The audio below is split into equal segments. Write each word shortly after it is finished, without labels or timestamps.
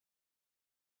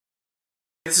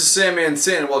This is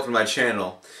Sandmansande and welcome to my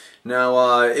channel.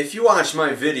 Now, if you watch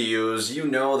my videos, you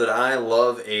know that I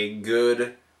love a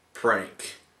good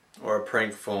prank, or a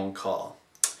prank phone call.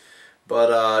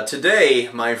 But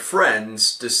today, my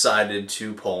friends decided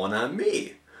to pull one on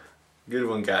me. Good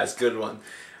one, guys, good one.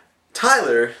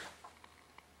 Tyler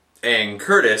and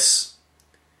Curtis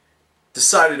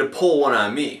decided to pull one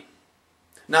on me.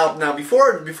 Now,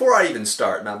 before I even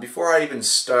start,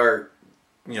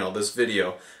 this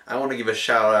video, I want to give a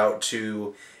shout out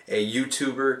to a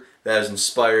YouTuber that has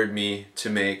inspired me to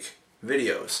make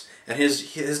videos, and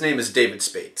his name is David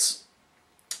Spates.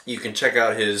 You can check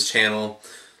out his channel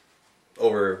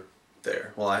over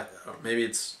there. Well,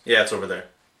 it's over there.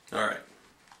 All right.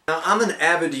 Now, I'm an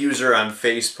avid user on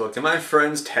Facebook, and my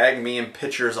friends tag me in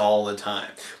pictures all the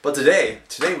time. But today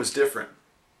was different.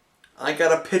 I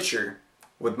got a picture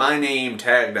with my name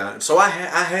tagged on it, so I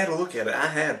had to look at it.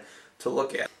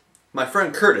 My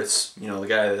friend Curtis, the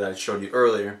guy that I showed you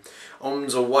earlier,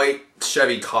 owns a white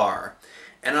Chevy car,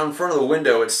 and on front of the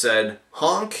window it said,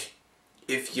 "Honk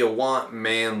if you want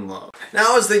man love."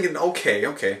 Now I was thinking, okay,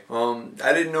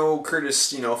 I didn't know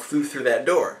Curtis, flew through that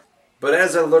door. But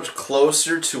as I looked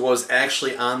closer to what was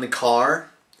actually on the car,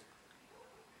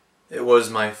 it was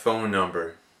my phone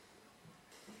number.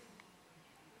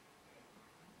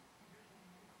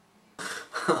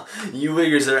 You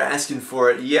wiggers are asking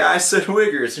for it. Yeah, I said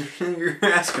wiggers. You're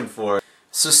asking for it.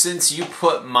 So since you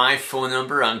put my phone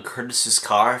number on Curtis's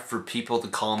car for people to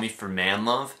call me for man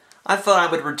love, I thought I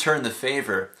would return the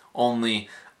favor, only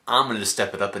I'm gonna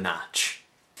step it up a notch.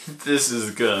 This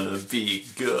is gonna be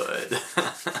good.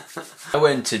 I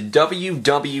went to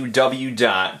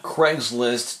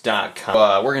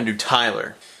www.craigslist.com. We're gonna do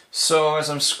Tyler. So as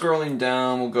I'm scrolling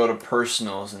down, we'll go to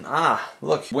personals, and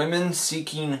look, women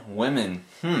seeking women.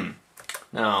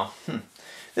 Now,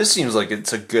 this seems like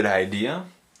it's a good idea.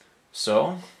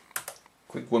 So,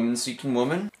 click women seeking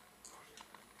women.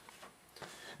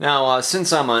 Now,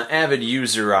 since I'm an avid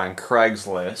user on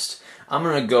Craigslist, I'm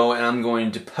gonna go and I'm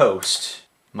going to post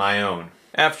my own.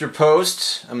 After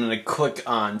post, I'm gonna click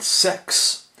on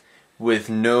sex with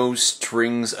no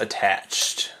strings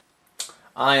attached.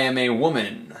 I am a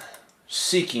woman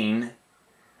seeking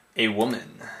a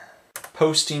woman.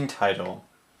 Posting title: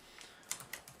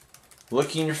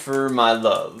 looking for my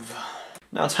love.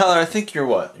 Now Tyler, I think you're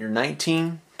what? You're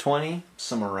 19, 20?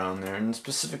 Somewhere around there. In a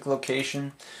specific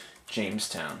location,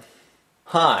 Jamestown.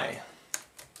 Hi.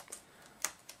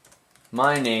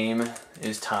 My name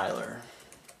is Tyler.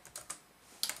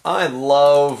 I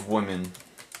love women.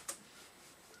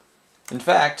 In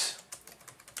fact,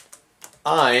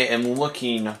 I am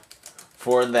looking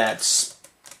for that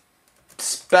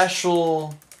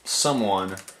special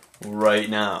someone right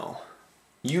now.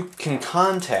 You can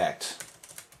contact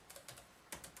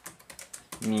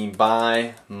me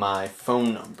by my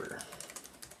phone number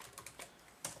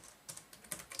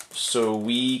so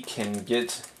we can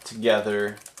get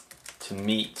together to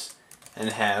meet and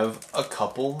have a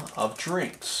couple of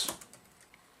drinks.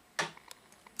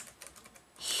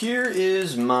 Here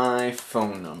is my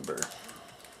phone number.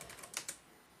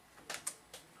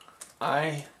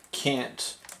 I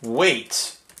can't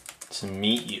wait to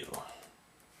meet you.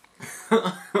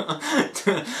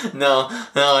 No,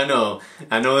 I know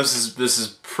this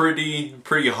is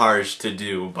pretty harsh to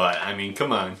do, but I mean,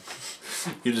 come on.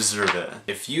 You deserve it.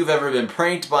 If you've ever been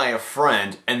pranked by a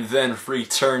friend and then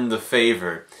returned the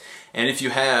favor, and if you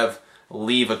have,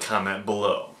 leave a comment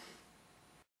below.